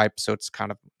engineer type, so it's kind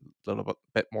of a little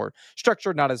bit more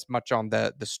structured, not as much on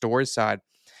the story side.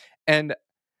 And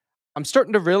I'm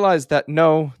starting to realize that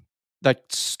no, like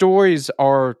stories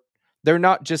are they're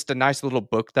not just a nice little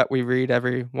book that we read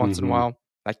every once in a Hmm. while.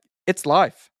 Like it's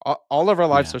life. All of our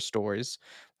lives Yeah. are stories.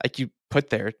 Like you put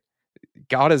there,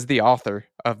 God is the author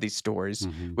of these stories.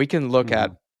 Hmm. We can look Hmm.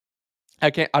 at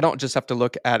I don't just have to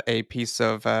look at a piece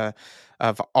of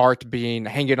art being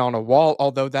hanging on a wall,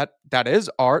 although that is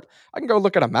art. I can go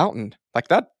look at a mountain. Like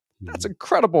that's Hmm.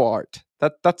 incredible art.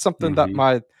 That's something that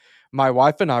Hmm. my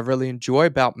wife and I really enjoy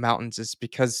about mountains is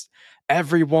because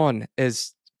everyone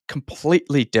is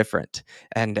completely different.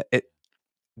 And it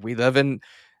we live in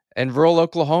rural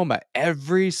Oklahoma.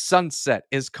 Every sunset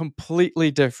is completely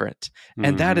different.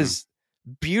 And that Hmm. is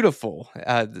beautiful.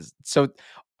 So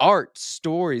art,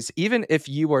 stories, even if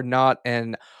you are not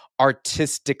an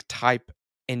artistic type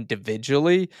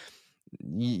individually,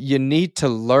 you need to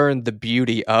learn the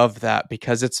beauty of that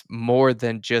because it's more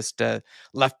than just a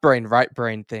left brain, right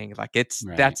brain thing. Like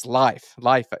Right. that's life.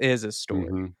 Life is a Hmm.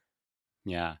 story.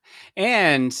 Yeah.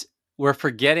 And we're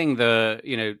forgetting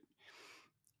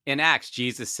in Acts,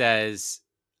 Jesus says,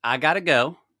 I got to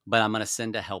go, but I'm going to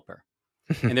send a helper.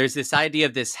 And there's this idea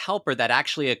of this helper that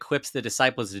actually equips the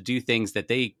disciples to do things that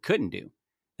they couldn't do,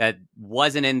 that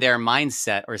wasn't in their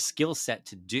mindset or skill set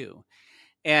to do.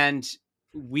 And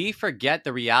we forget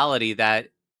the reality that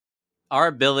our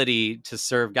ability to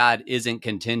serve God isn't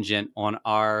contingent on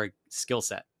our skill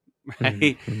set,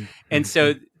 right? Mhm, And mhm,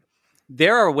 so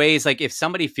there are ways, like if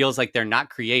somebody feels like they're not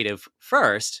creative,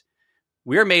 first,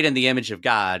 we're made in the image of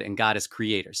God and God is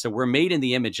creator. So we're made in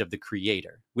the image of the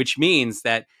creator, which means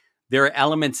that there are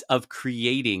elements of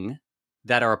creating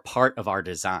that are a part of our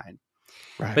design.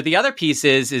 right. But the other piece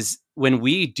is when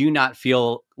we do not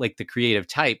feel like the creative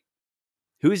type,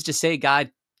 who's to say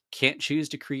God can't choose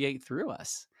to create through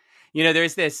us?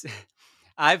 There's this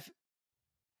I've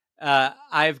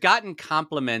I've gotten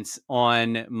compliments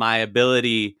on my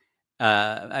abilities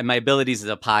as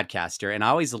a podcaster, and I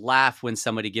always laugh when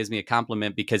somebody gives me a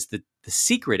compliment because the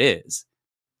secret is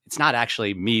it's not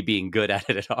actually me being good at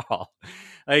it at all.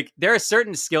 Like there are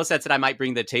certain skill sets that I might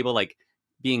bring to the table, like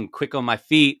being quick on my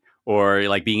feet or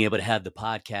like being able to have the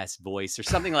podcast voice or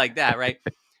something like that, right?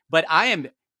 But I am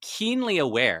keenly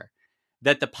aware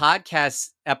that the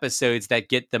podcast episodes that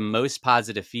get the most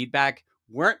positive feedback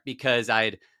weren't because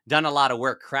I'd done a lot of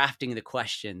work crafting the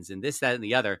questions and this, that, and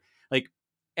the other. Like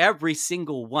every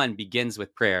single one begins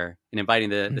with prayer and inviting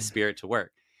the Mm, spirit to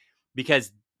work.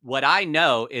 Because what I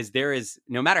know is there is,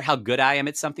 no matter how good I am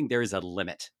at something, there is a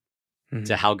limit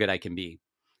to mm, how good I can be.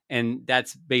 And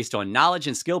that's based on knowledge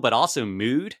and skill, but also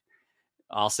mood,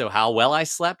 also how well I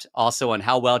slept, also on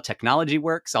how well technology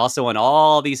works, also on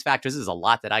all these factors. There's a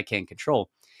lot that I can't control.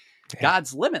 yeah.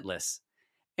 God's limitless.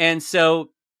 And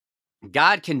so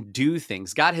God can do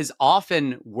things. God has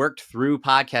often worked through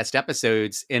podcast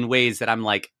episodes in ways that I'm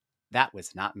like, that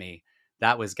was not me.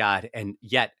 That was God. And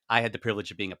yet I had the privilege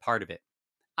of being a part of it.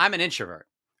 I'm an introvert,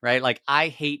 right? Like I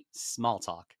hate small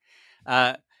talk.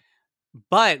 Uh,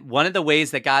 but one of the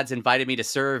ways that God's invited me to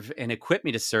serve and equipped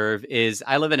me to serve is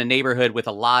I live in a neighborhood with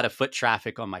a lot of foot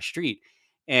traffic on my street.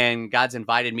 And God's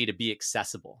invited me to be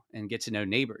accessible and get to know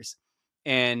neighbors.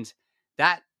 And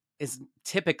that is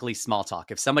typically small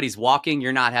talk. If somebody's walking,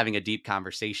 you're not having a deep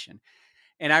conversation.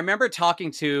 And I remember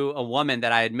talking to a woman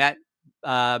that I had met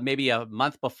maybe a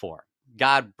month before.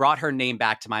 God brought her name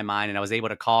back to my mind, and I was able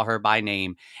to call her by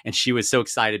name. And she was so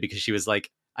excited because she was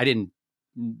like, I didn't,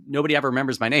 nobody ever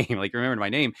remembers my name. Like, remembered my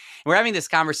name. And we're having this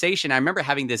conversation. I remember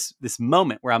having this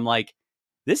moment where I'm like,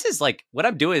 this is like what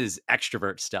I'm doing is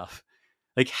extrovert stuff.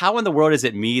 Like, how in the world is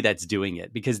it me that's doing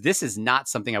it? Because this is not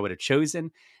something I would have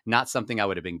chosen, not something I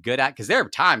would have been good at. Because there are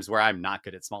times where I'm not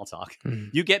good at small talk. Mm,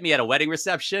 You get me at a wedding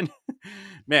reception,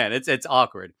 man, it's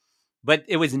awkward. But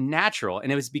it was natural, and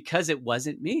it was because it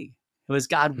wasn't me. It was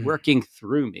God mm, working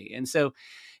through me. And so,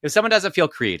 if someone doesn't feel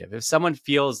creative, if someone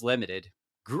feels limited,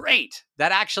 great.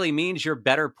 That actually means you're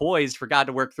better poised for God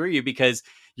to work through you because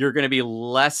you're going to be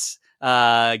less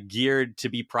geared to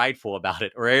be prideful about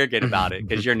it or arrogant about it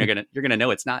because mhm. you're gonna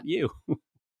know it's not you.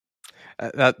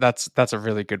 That's a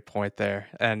really good point there,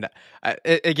 and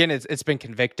again, it's been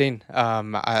convicting.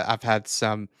 I've had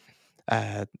some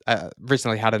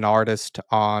recently had an artist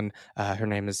on. Her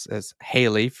name is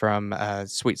Haley from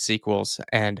Sweet Sequels,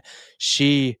 and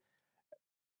she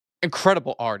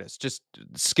incredible artist, just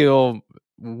skill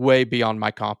way beyond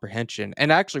my comprehension.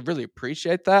 And I actually really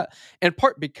appreciate that. In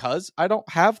part because I don't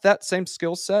have that same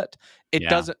skill set, it Yeah.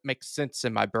 doesn't make sense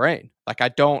in my brain. Like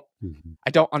Mhm. I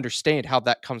don't understand how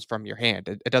that comes from your hand.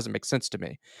 It doesn't make sense to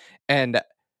me. And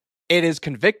it is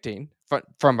convicting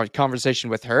from a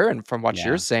conversation with her and from what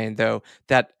you're Yeah. saying though,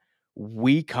 that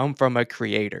we come from a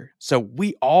creator. So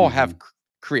we all have Mhm.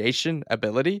 creation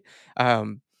ability.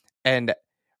 Um, and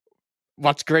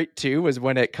what's great too is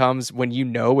when it comes when you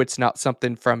know it's not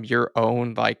something from your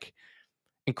own, like,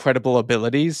 incredible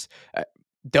abilities.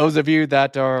 Those of you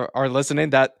that are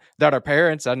listening that are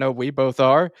parents, I know we both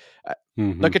are, uh,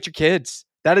 Mhm. look at your kids.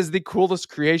 That is the coolest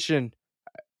creation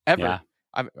ever. Yeah.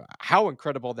 I'm how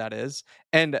incredible that is,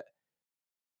 and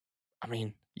I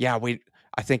mean, yeah,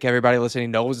 I think everybody listening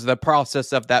knows the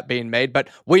process of that being made, but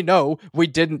we know we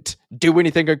didn't do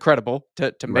anything incredible to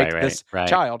Right, make right, this right.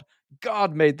 child.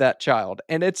 God made that child,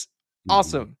 and it's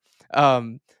Mhm.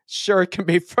 awesome. Sure, it can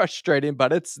be frustrating,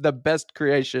 but it's the best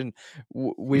creation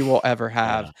we will ever Yeah.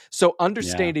 have. So Yeah.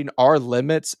 understanding our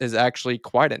limits is actually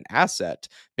quite an asset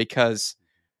because,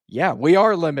 yeah, we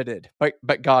are limited,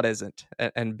 but God isn't,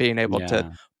 and being able to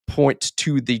Yeah. point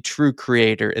to the true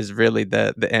creator is really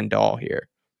the end all here.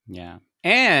 Yeah.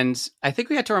 And I think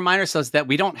we have to remind ourselves that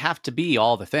we don't have to be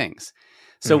all the things.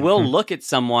 So we'll Mhm. look at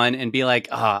someone and be like,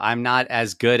 oh, I'm not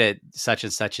as good at such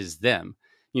and such as them.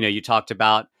 You talked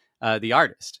about the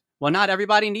artist. Well, not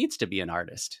everybody needs to be an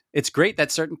artist. It's great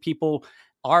that certain people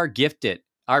are gifted,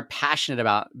 are passionate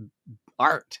about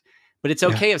art, but it's Yeah.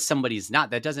 okay if somebody's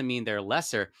not. That doesn't mean they're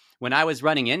lesser. When I was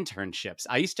running internships,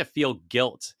 I used to feel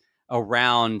guilt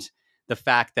around the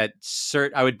fact that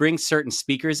I would bring certain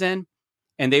speakers in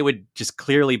and they would just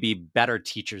clearly be better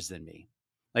teachers than me.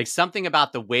 Like something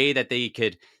about the way that they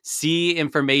could see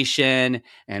information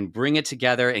and bring it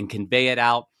together and convey it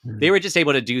out. They Mm. were just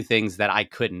able to do things that I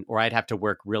couldn't, or I'd have to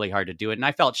work really hard to do it. And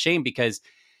I felt shame because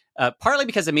partly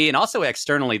because of me, and also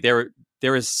externally, there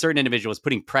was certain individuals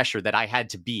putting pressure that I had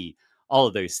to be all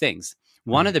of those things.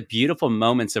 One of Mm. the beautiful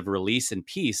moments of release and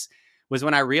peace was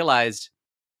when I realized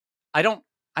I don't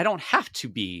I don't have to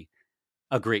be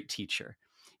a great teacher.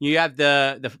 You have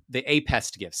the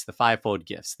APEST gifts, the fivefold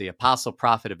gifts, the apostle,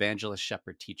 prophet, evangelist,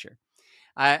 shepherd, teacher.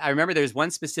 I remember there's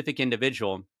one specific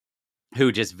individual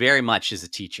who just very much is a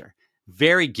teacher,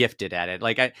 very gifted at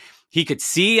it. He could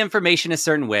see information a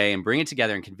certain way and bring it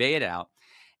together and convey it out.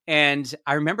 And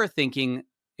I remember thinking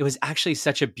it was actually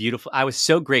such a beautiful, I was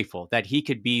so grateful that he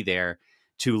could be there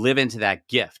to live into that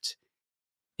gift.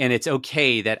 And it's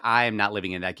okay that I am not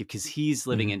living in that gift because he's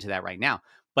living Mm. into that right now.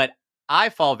 But I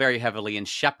fall very heavily in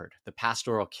shepherd, the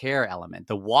pastoral care element,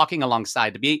 the walking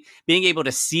alongside, being able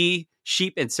to see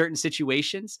sheep in certain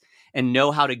situations and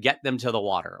know how to get them to the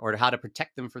water or how to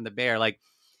protect them from the bear. Like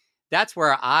that's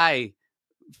where I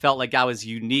felt like I was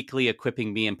uniquely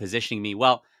equipping me and positioning me.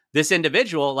 Well, this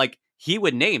individual, like he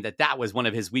would name that that was one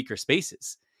of his weaker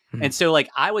spaces. Mm. And so, like,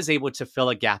 I was able to fill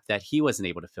a gap that he wasn't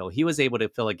able to fill. He was able to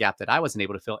fill a gap that I wasn't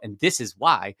able to fill. And this is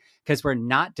why, because we're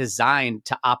not designed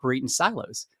to operate in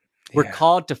silos. We're Yeah.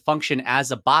 called to function as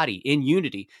a body in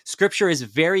unity. Scripture is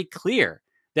very clear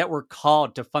that we're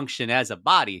called to function as a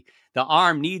body. The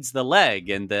arm needs the leg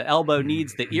and the elbow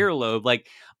needs the Mhm. earlobe. Like,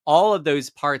 all of those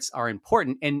parts are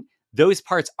important. And those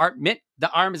parts aren't meant,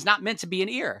 the arm is not meant to be an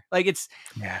ear.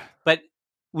 Yeah. But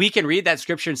we can read that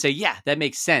scripture and say, yeah, that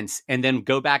makes sense. And then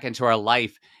go back into our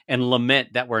life and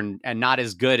lament that we're not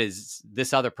as good as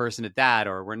this other person at that,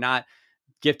 or we're not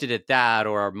gifted at that,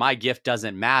 or my gift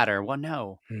doesn't matter. Well,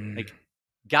 no, Mm. like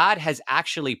God has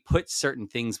actually put certain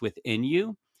things within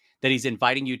you that he's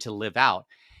inviting you to live out.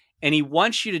 And he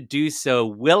wants you to do so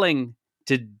willing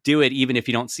to do it, even if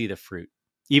you don't see the fruit,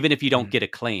 even if you don't Mm. get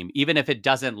acclaim, even if it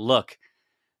doesn't look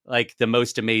like the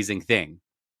most amazing thing,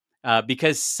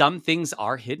 because some things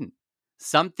are hidden.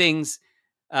 Some things,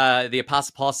 the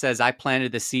Apostle Paul says, I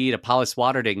planted the seed, Apollos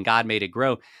watered it, and God made it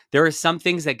grow. There are some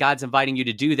things that God's inviting you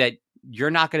to do that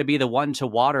you're not going to be the one to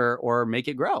water or make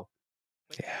it grow.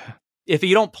 Yeah. If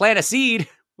you don't plant a seed,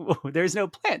 there's no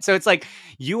plant. So it's like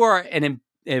you are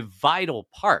a vital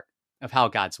part of how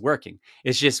God's working.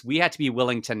 It's just we have to be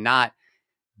willing to not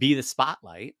be the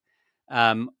spotlight,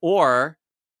 or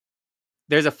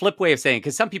there's a flip way of saying,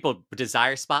 because some people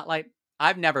desire spotlight.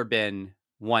 I've never been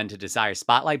one to desire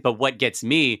spotlight, but what gets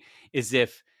me is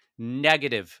if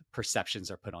negative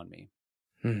perceptions are put on me.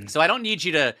 Mm, So I don't need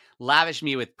you to lavish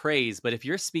me with praise, but if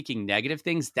you're speaking negative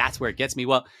things, that's where it gets me.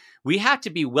 Well, we have to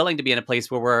be willing to be in a place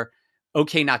where we're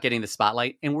okay not getting the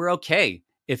spotlight, and we're okay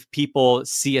if people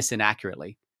see us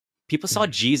inaccurately. People saw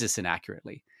mm. Jesus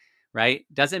inaccurately, right?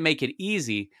 Doesn't make it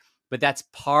easy, but that's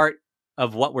part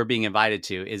of what we're being invited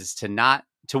to, is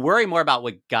to worry more about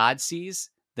what God sees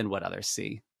than what others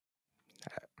see.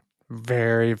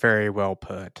 Very, very well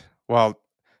put. Well,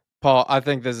 Paul, I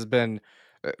think this has been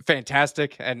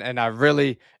fantastic, and I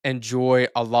really enjoy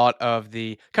a lot of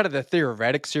the kind of the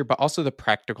theoretics here, but also the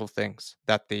practical things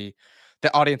that the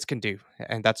audience can do,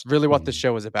 and that's really what the Mhm.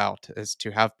 show is about: is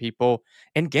to have people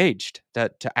engaged,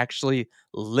 that to actually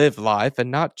live life and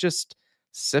not just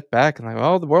sit back and like,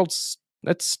 oh, the world's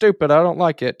it's stupid, I don't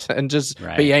like it, and just be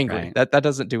Right, angry. right. That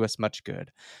doesn't do us much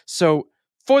good. So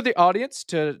for the audience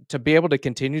to be able to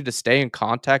continue to stay in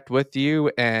contact with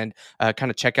you and kind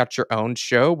of check out your own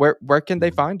show, where can they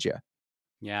Mhm. find you?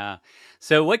 Yeah.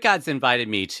 So, what God's invited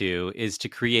me to is to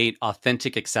create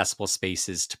authentic, accessible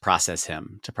spaces to process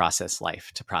Him, to process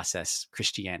life, to process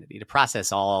Christianity, to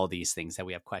process all these things that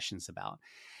we have questions about.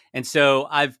 And so,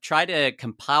 I've tried to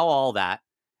compile all that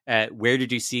at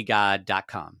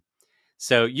wheredidyousee.god.com.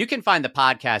 So, you can find the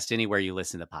podcast anywhere you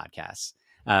listen to podcasts,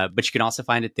 but you can also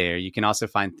find it there. You can also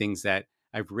find things that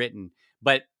I've written.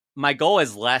 But my goal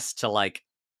is less to like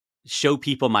show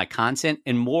people my content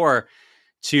and more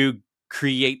to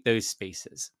create those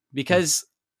spaces, Mm, because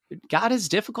God is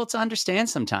difficult to understand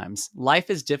sometimes. Life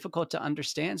is difficult to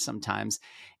understand sometimes.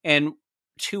 And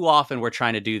too often we're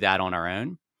trying to do that on our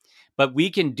own, but we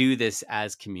can do this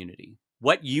as community.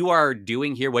 What you are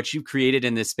doing here, what you've created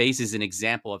in this space, is an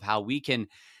example of how we can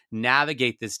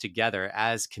navigate this together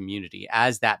as community,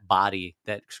 as that body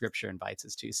that scripture invites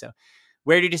us to. So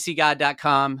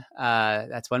wheredidyousee.god.com.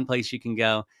 That's one place you can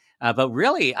go. But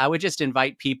really, I would just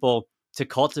invite people to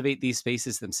cultivate these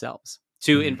spaces themselves,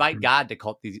 to invite mhm. God to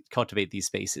cultivate these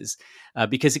spaces,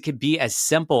 because it could be as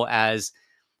simple as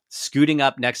scooting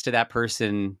up next to that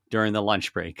person during the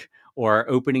lunch break or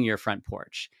opening your front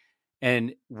porch.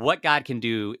 And what God can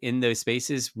do in those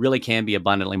spaces really can be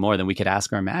abundantly more than we could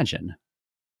ask or imagine.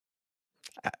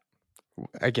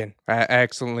 Again,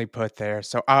 excellently put there.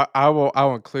 So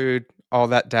I'll include all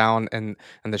that down in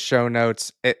the show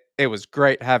notes. It was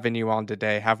great having you on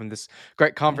today, having this great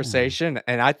Yeah. conversation,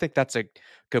 and I think that's a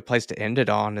good place to end it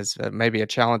on. Is maybe a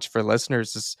challenge for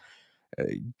listeners is uh,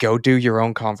 go do your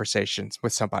own conversations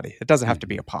with somebody. It doesn't have to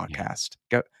be a Yeah. podcast.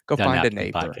 Go Doesn't find have a to be a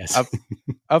neighbor, podcast.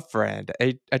 a friend,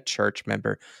 a church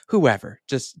member, whoever.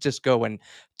 Just go and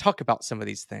talk about some of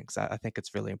these things. I think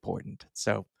it's really important.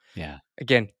 So Yeah.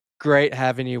 again, great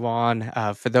having you on.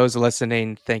 For those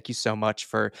listening, thank you so much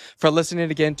for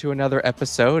listening again to another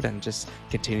episode, and just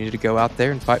continue to go out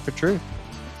there and fight for truth.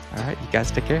 All right, you guys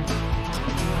take care.